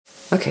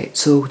Okay,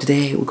 so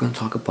today we're going to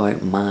talk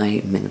about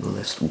my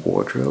minimalist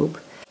wardrobe.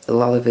 A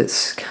lot of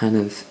it's kind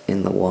of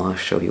in the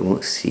wash, so you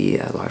won't see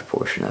a large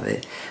portion of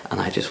it, and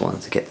I just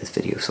wanted to get this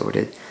video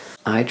sorted.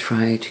 I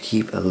try to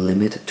keep a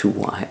limit to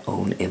what I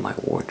own in my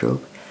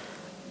wardrobe,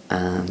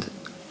 and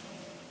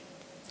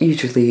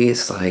usually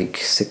it's like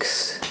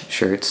 6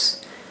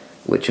 shirts,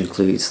 which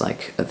includes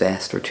like a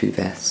vest or 2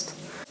 vests,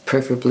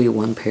 preferably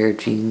 1 pair of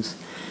jeans.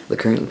 The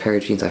current pair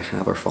of jeans I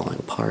have are falling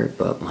apart,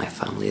 but my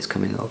family is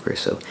coming over,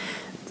 so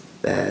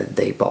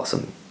they bought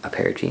a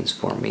pair of jeans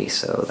for me,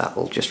 so that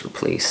will just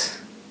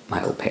replace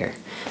my old pair.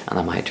 And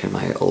I might turn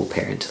my old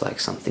pair into like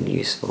something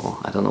useful.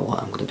 I don't know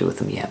what I'm going to do with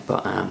them yet,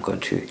 but I'm going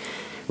to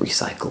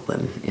recycle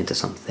them into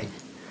something.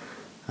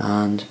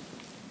 And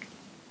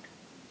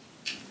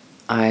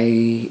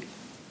I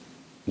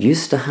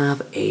used to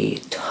have a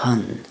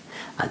ton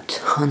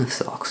of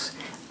socks.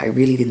 I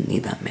really didn't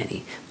need that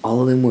many.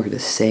 All of them were the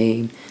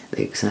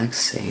exact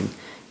same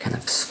kind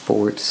of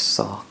sports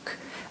sock,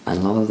 and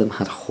a lot of them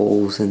had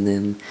holes in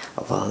them.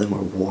 A lot of them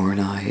were worn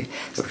out.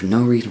 There was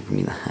no reason for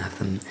me to have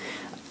them.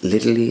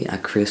 Literally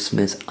at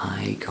Christmas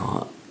I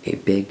got a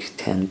big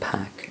 10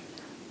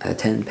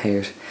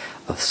 pairs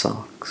of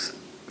socks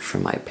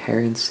from my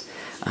parents,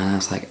 and I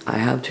was like, I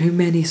have too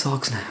many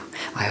socks now.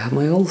 I have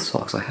my old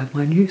socks, I have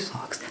my new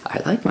socks.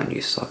 I like my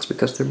new socks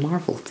because they're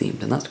Marvel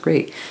themed, and that's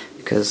great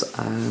because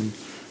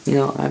you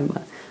know,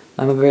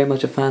 I'm very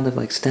much a fan of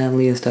like Stan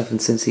Lee and stuff,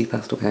 and since he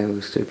passed away I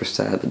was super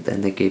sad, but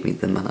then they gave me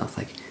them and I was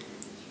like,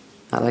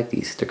 I like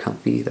these. They're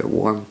comfy, they're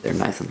warm, they're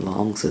nice and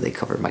long, so they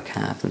cover my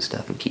calves and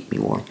stuff and keep me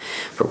warm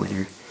for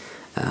winter.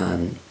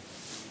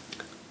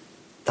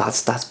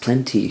 That's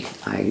plenty.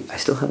 I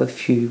still have a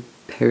few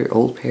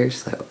old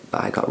pairs that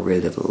I got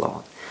rid of a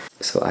lot,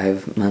 so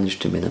I've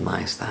managed to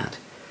minimize that.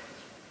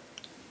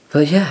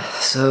 But yeah,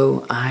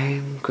 so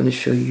I'm going to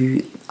show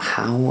you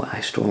how I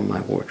store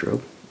my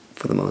wardrobe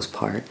for the most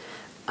part,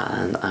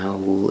 and I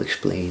will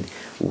explain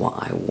what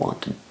I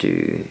want to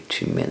do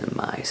to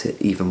minimize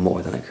it even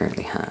more than I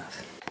currently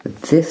have.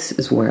 This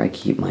is where I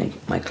keep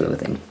my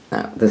clothing.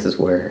 Now, this is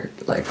where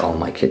like all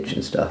my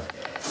kitchen stuff,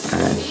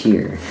 and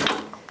here,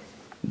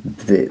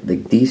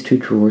 these 2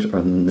 drawers are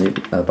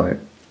about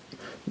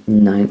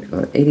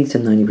 80 to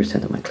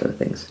 90% of my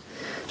clothing.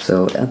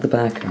 So at the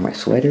back are my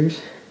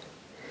sweaters.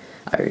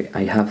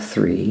 I have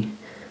 3.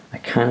 I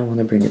kind of want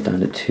to bring it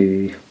down to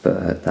 2,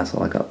 but that's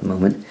all I got at the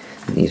moment.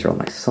 And these are all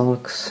my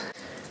socks.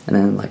 And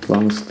then like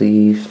long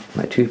sleeves,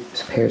 my 2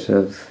 pairs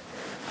of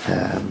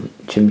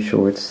gym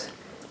shorts,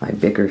 my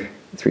bigger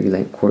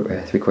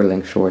 3/4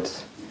 length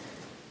shorts,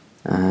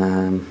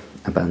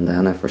 a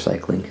bandana for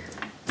cycling.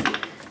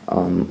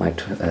 My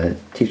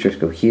t-shirts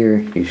go here,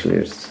 usually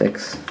there's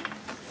 6.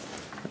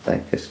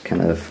 That just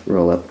kind of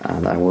roll up,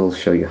 and I will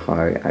show you how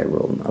I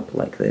roll them up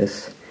like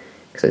this,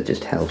 because it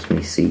just helps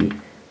me see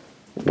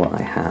what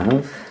I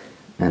have.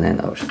 And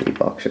then obviously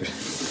boxers.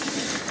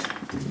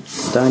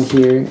 Down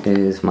here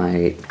is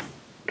my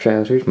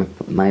trousers,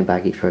 my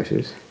baggy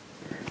trousers.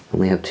 I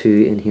only have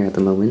 2 in here at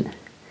the moment.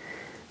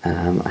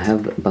 I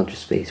have a bunch of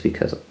space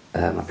because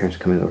my parents are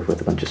coming over with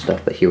a bunch of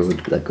stuff, but here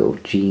would like go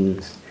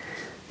jeans.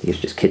 These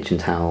are just kitchen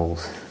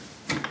towels.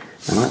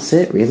 And that's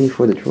it really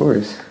for the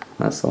drawers.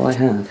 That's all I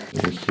have.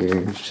 And here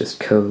it's just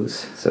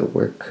coats, so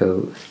work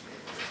coat,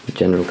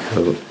 general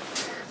coat.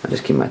 I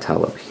just keep my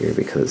towel up here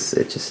because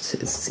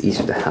it's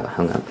easier to have it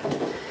hung up.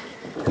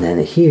 And then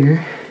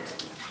here,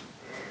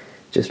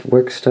 just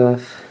work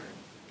stuff,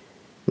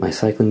 my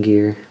cycling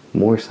gear,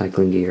 more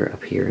cycling gear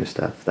up here and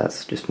stuff.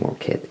 That's just more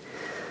kit.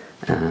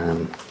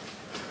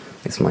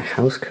 It's my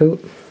house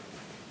coat,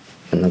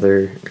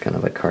 another kind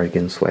of like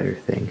cardigan sweater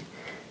thing.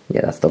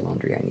 Yeah, that's the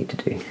laundry I need to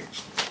do.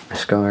 My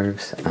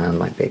scarves and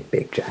my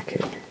big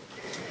jacket.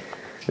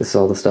 This is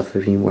all the stuff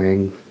I've been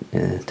wearing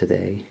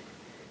today,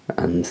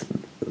 and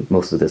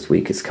most of this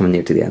week. It's coming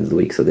near to the end of the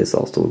week, so this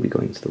also will be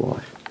going to the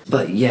wash.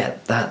 But yeah,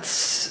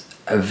 that's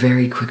a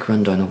very quick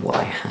rundown of what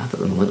I have at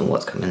the moment and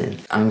what's coming in.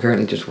 I'm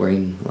currently just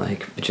wearing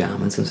like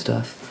pajamas and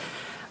stuff,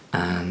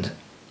 and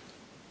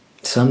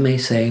some may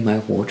say my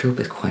wardrobe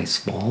is quite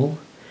small,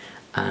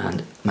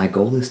 and my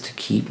goal is to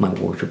keep my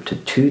wardrobe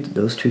to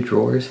those 2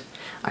 drawers.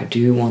 I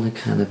do want to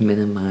kind of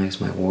minimize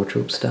my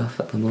wardrobe stuff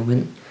at the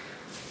moment.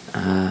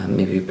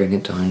 Maybe bring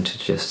it down to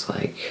just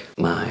like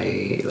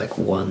my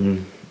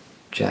 1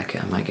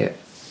 jacket.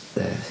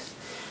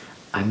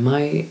 I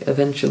might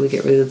eventually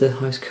get rid of the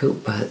house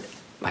coat, but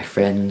my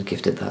friend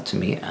gifted that to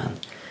me and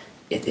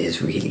it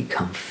is really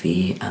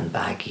comfy and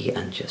baggy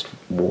and just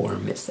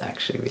warm. It's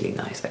actually really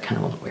nice. I kind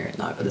of want to wear it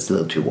now, but it's a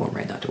little too warm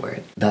right now to wear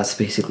it. That's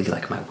basically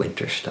like my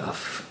winter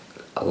stuff.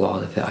 A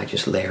lot of it I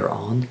just layer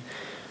on.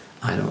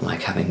 I don't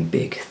like having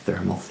big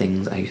thermal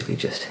things. I usually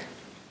just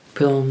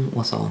put on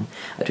what's on.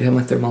 I do have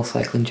my thermal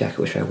cycling jacket,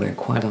 which I wear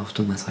quite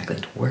often when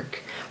cycling to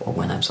work or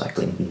when I'm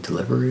cycling in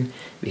delivery,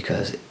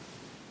 because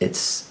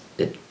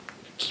it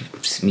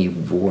keeps me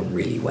warm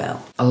really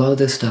well. A lot of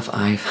this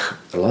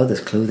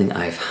clothing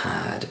I've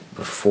had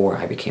before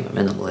I became a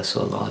minimalist,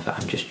 so a lot of it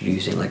I'm just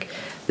using. Like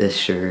this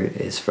shirt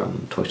is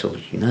from Toy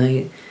Soldiers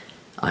Unite.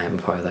 I am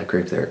part of that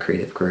group. They're a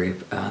creative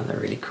group and they're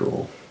really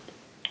cool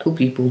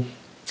people.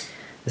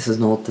 This is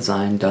an old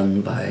design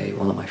done by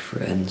one of my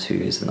friends who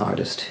is an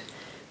artist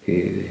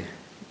who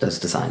does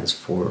designs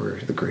for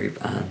the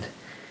group, and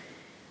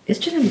it's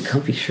generally a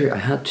comfy shirt. I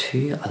had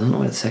two. I don't know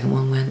where the second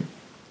one went.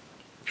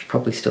 It's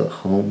probably still at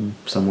home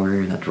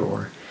somewhere in a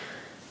drawer,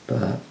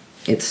 but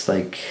it's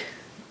like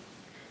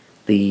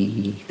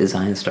the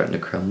design is starting to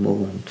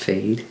crumble and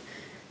fade,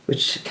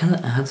 which kind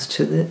of adds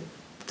to the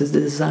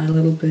design a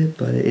little bit,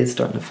 but it is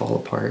starting to fall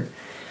apart.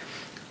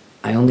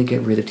 I only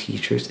get rid of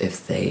t-shirts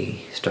if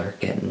they start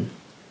getting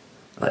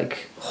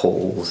like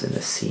holes in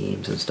the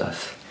seams and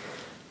stuff.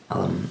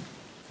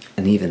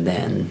 And even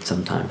then,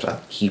 sometimes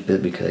I'll keep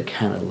it because it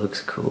kind of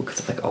looks cool because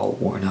it's like all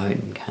worn out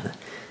and kind of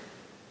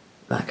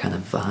that kind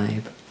of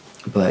vibe.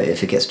 But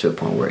if it gets to a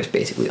point where it's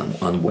basically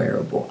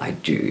unwearable, I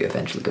do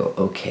eventually go,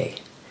 okay,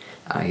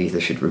 I either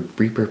should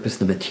repurpose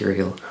the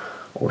material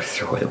or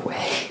throw it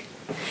away.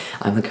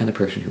 I'm the kind of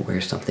person who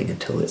wears something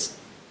until it's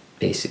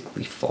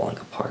basically falling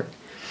apart.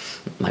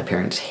 My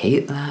parents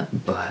hate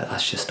that, but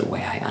that's just the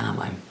way I am.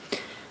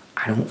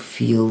 I don't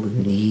feel the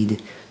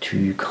need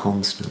to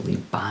constantly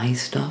buy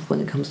stuff when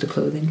it comes to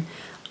clothing.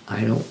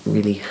 I don't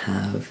really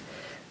have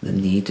the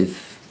need to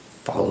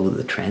follow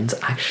the trends.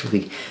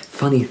 Actually,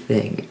 funny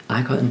thing,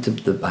 I got into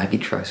the baggy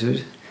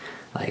trousers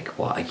like,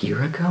 what, a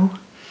year ago?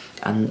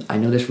 And I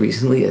noticed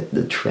recently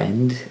the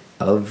trend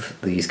of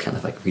these kind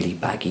of like really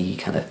baggy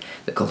kind of,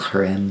 they're called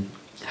harem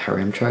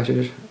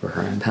trousers or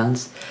harem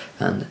pants,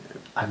 and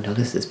I've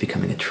noticed it's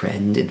becoming a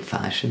trend in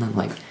fashion. I'm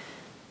like,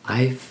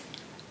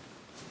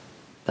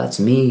 that's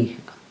me.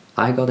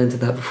 I got into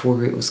that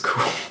before it was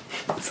cool.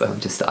 So I'm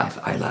just,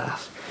 I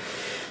laugh.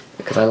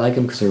 Because I like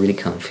them because they're really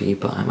comfy,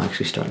 but I'm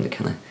actually starting to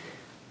kind of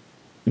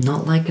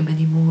not like them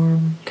anymore.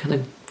 Kind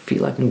of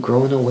feel like I'm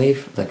growing away,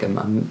 like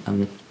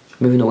I'm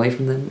moving away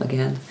from them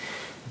again.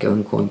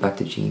 Going back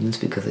to jeans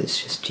because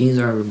it's just, jeans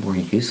are more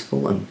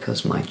useful, and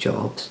because my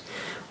jobs,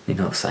 you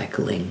know,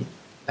 cycling,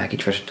 baggy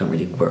trousers don't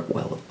really work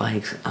well with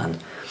bikes,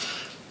 and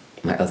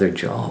my other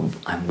job,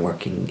 I'm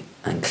working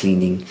and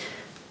cleaning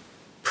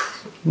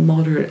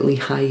moderately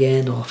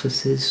high-end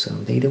offices, so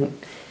they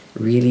don't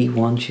really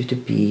want you to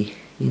be,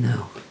 you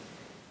know,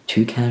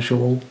 too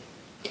casual.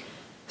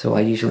 So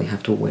I usually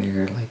have to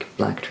wear like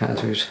black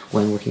trousers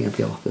when working at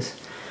the office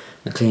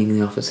and cleaning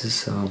the offices,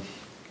 so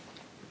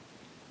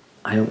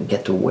I don't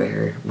get to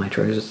wear my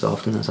trousers as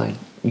often as I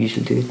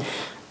usually do.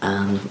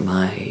 And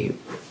my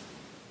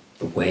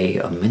way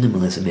of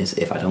minimalism is,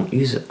 if I don't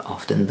use it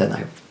often, then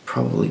I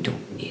probably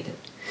don't need it.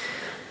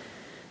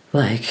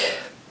 Like,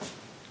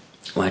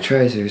 my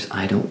trousers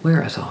I don't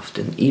wear as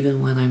often.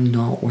 Even when I'm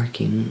not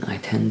working, I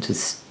tend to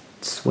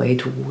sway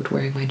toward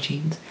wearing my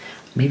jeans.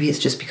 Maybe it's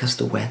just because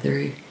the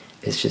weather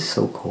is just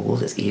so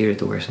cold, it's easier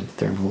to wear some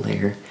thermal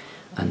layer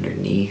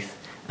underneath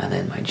and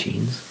then my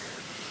jeans.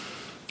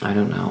 I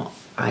don't know.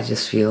 I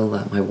just feel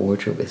that my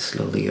wardrobe is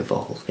slowly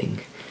evolving.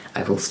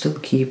 I will still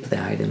keep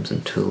the items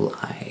until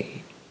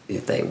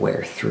they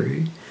wear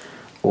through,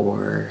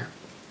 or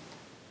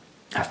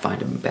I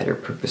find a better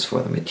purpose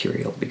for the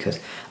material, because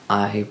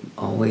I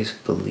always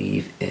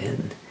believe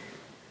in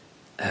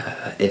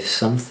if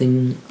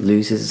something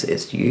loses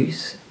its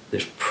use,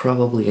 there's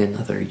probably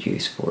another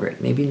use for it.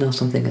 Maybe not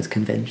something as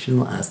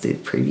conventional as the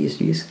previous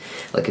use.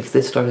 Like if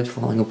this started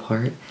falling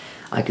apart,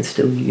 I could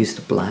still use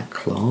the black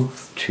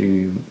cloth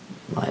to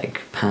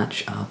like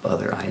patch up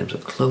other items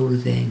of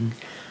clothing,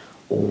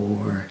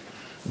 or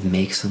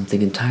make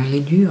something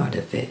entirely new out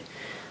of it.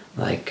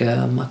 Like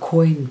a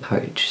coin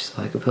pouch,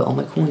 so I could put all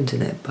my coins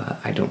in it, but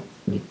I don't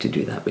need to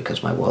do that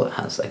because my wallet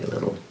has like a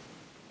little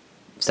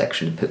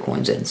section to put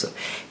coins in. So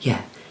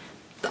yeah,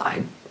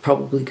 I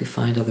probably could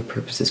find other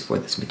purposes for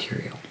this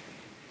material.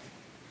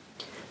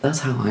 That's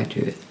how I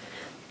do it.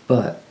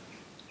 But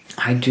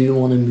I do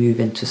want to move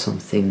into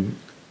something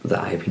that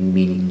I've been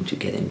meaning to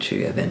get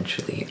into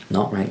eventually.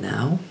 Not right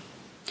now,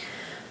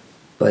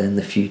 but in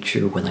the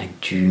future when I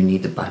do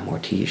need to buy more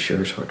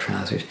t-shirts or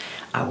trousers,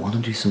 I want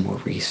to do some more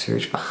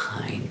research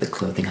behind the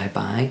clothing I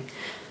buy.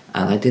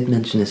 And I did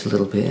mention this a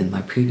little bit in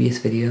my previous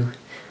video.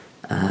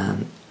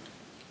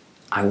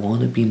 I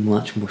want to be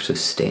much more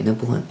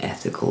sustainable and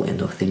ethical in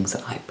the things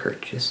that I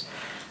purchase.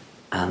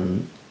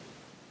 And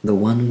the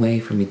one way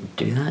for me to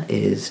do that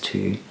is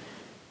to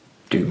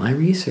do my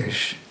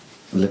research.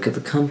 Look at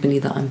the company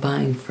that I'm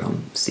buying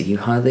from, see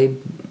how they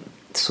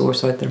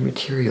source out their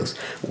materials.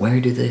 Where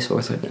do they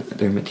source out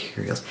their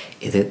materials?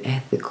 Is it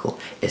ethical?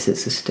 Is it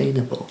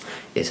sustainable?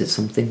 Is it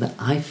something that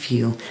I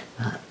feel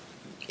that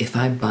if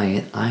I buy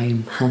it,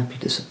 I'm happy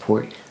to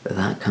support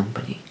that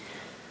company?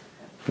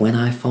 When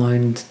I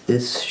found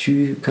this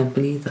shoe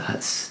company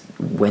that's,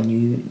 when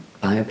you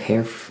buy a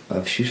pair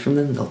of shoes from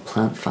them, they'll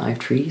plant 5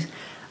 trees,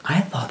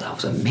 I thought that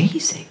was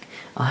amazing.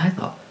 I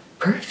thought,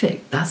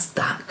 perfect, that's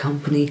that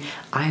company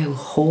I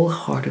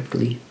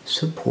wholeheartedly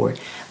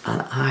support,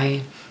 and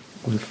I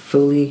would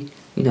fully,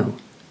 you know,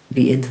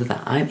 be into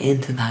that. I'm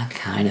into that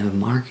kind of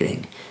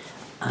marketing,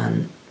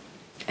 and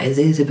it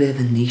is a bit of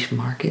a niche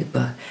market,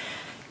 but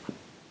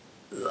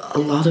a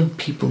lot of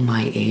people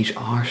my age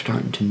are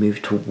starting to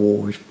move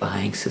towards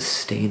buying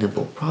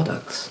sustainable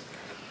products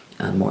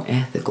and more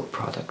ethical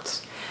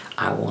products.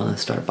 I want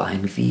to start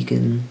buying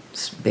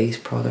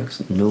vegan-based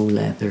products, no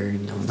leather,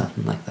 no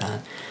nothing like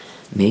that.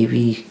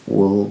 Maybe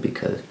wool,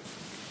 because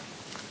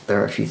there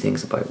are a few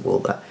things about wool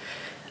that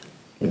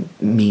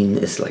mean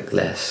it's like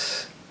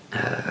less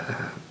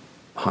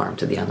harm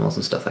to the animals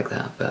and stuff like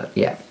that. But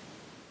yeah,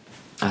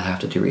 I'd have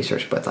to do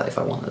research about that if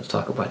I wanted to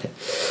talk about it.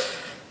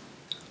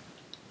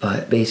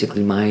 But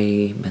basically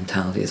my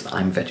mentality is,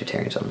 I'm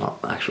vegetarian, so I'm not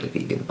actually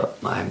vegan,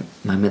 but my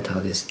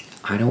mentality is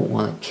I don't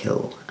want to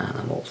kill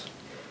animals.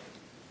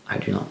 I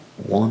do not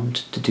want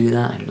to do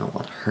that. I do not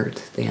want to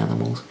hurt the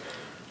animals.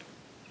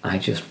 I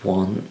just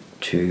want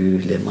to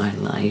live my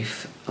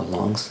life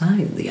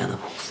alongside the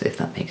animals, if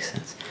that makes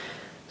sense.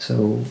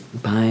 So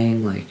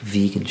buying like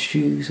vegan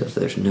shoes, if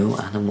there's no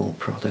animal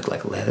product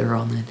like leather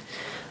on it,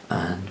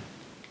 and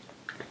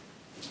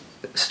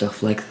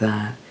stuff like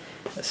that.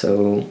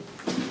 So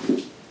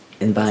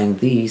in buying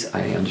these,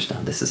 I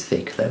understand this is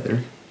fake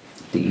leather.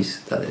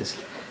 These, that is.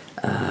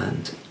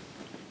 And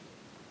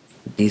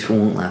these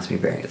won't last me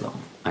very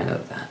long. I know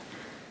that.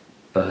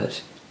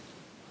 But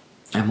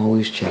I'm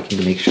always checking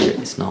to make sure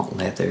it's not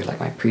leather like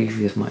my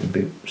previous mountain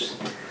boots.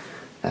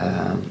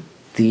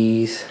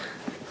 These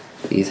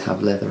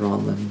have leather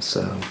on them,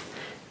 so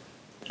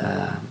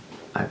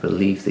I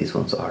believe these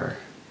ones are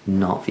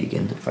not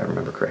vegan, if I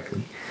remember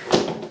correctly.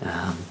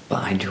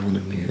 But I do want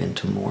to move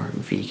into more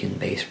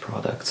vegan-based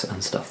products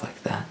and stuff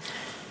like that.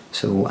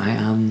 So I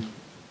am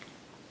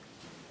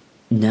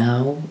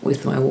now,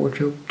 with my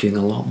wardrobe, doing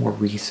a lot more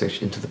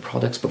research into the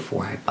products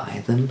before I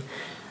buy them,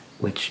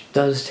 which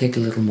does take a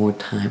little more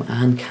time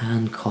and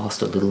can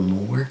cost a little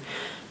more.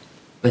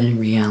 But in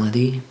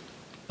reality,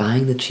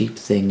 buying the cheap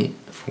thing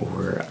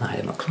for an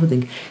item of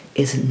clothing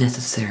isn't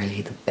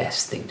necessarily the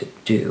best thing to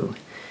do,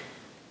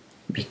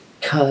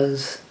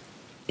 because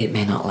it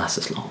may not last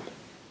as long.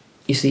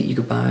 You see, you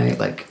could buy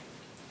like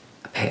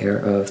a pair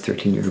of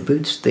 13-euro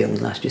boots, they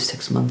only last you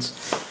 6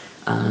 months,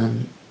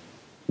 and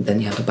then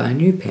you have to buy a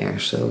new pair.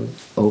 So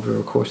over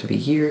a course of a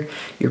year,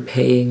 you're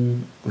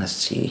paying, let's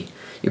see,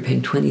 you're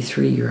paying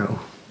 23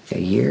 euro a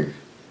year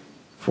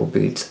for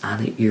boots,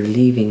 and you're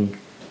leaving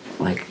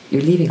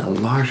a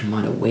large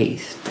amount of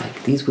waste.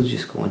 Like, these will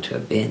just go into a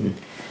bin.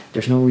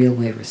 There's no real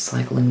way of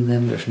recycling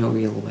them. There's no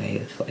real way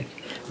of like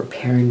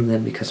repairing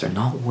them, because they're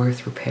not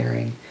worth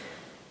repairing.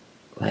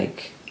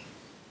 Like,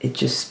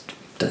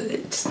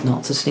 it's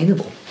not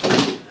sustainable.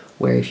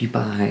 Where if you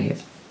buy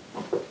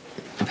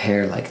a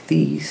pair like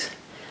these,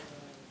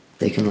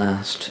 they can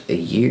last a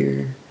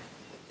year,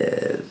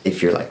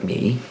 if you're like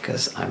me,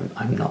 because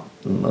I'm not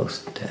the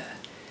most,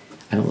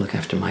 I don't look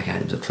after my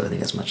items of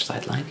clothing as much as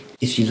I'd like.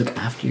 If you look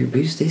after your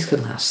boots, these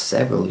could last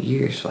several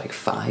years, like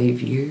 5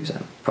 years,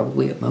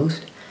 probably at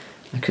most.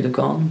 I could have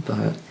gone,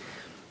 but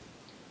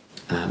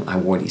I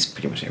wore these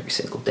pretty much every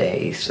single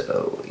day,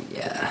 so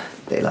yeah,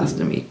 they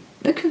lasted me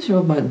a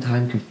considerable amount of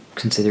time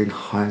considering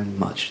how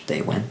much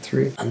they went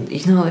through. And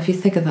you know, if you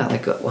think of that,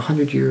 like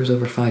 100 euros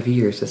over 5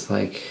 years, it's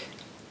like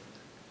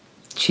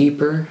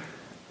cheaper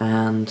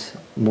and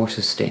more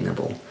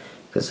sustainable,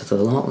 because it's a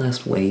lot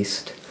less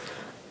waste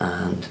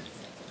and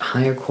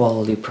higher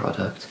quality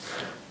product,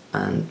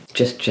 and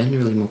just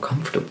generally more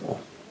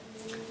comfortable.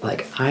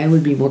 Like, I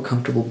would be more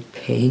comfortable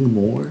paying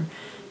more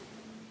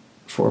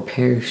for a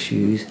pair of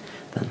shoes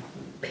than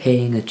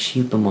paying a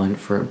cheap amount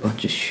for a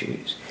bunch of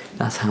shoes.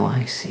 That's how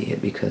I see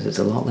it, because it's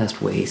a lot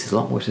less waste, it's a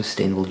lot more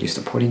sustainable. You're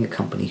supporting a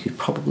company who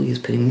probably is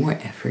putting more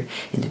effort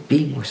into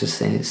being more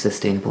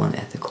sustainable and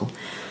ethical,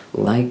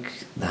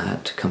 like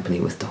that company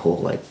with the whole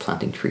like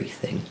planting tree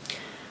thing.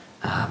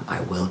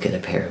 I will get a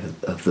pair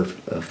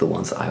of the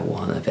ones that I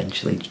want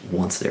eventually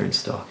once they're in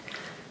stock,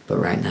 but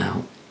right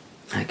now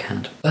I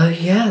can't.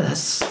 Yeah,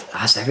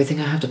 that's everything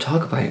I have to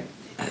talk about.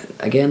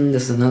 Again,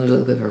 this is another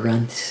little bit of a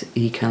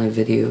rant-y kind of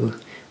video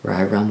where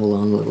I ramble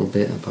on a little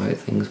bit about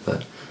things,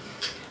 but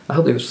I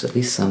hope there's at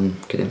least some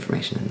good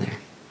information in there.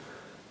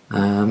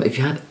 If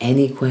you have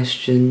any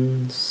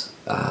questions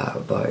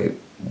about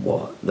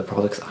what the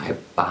products I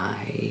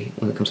buy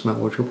when it comes to my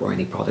wardrobe, or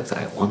any products that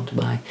I want to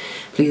buy,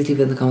 please leave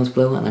it in the comments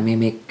below, and I may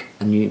make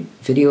a new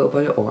video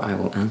about it, or I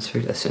will answer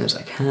it as soon as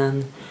I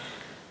can.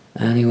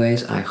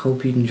 Anyways, I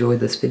hope you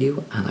enjoyed this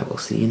video, and I will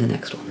see you in the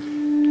next one.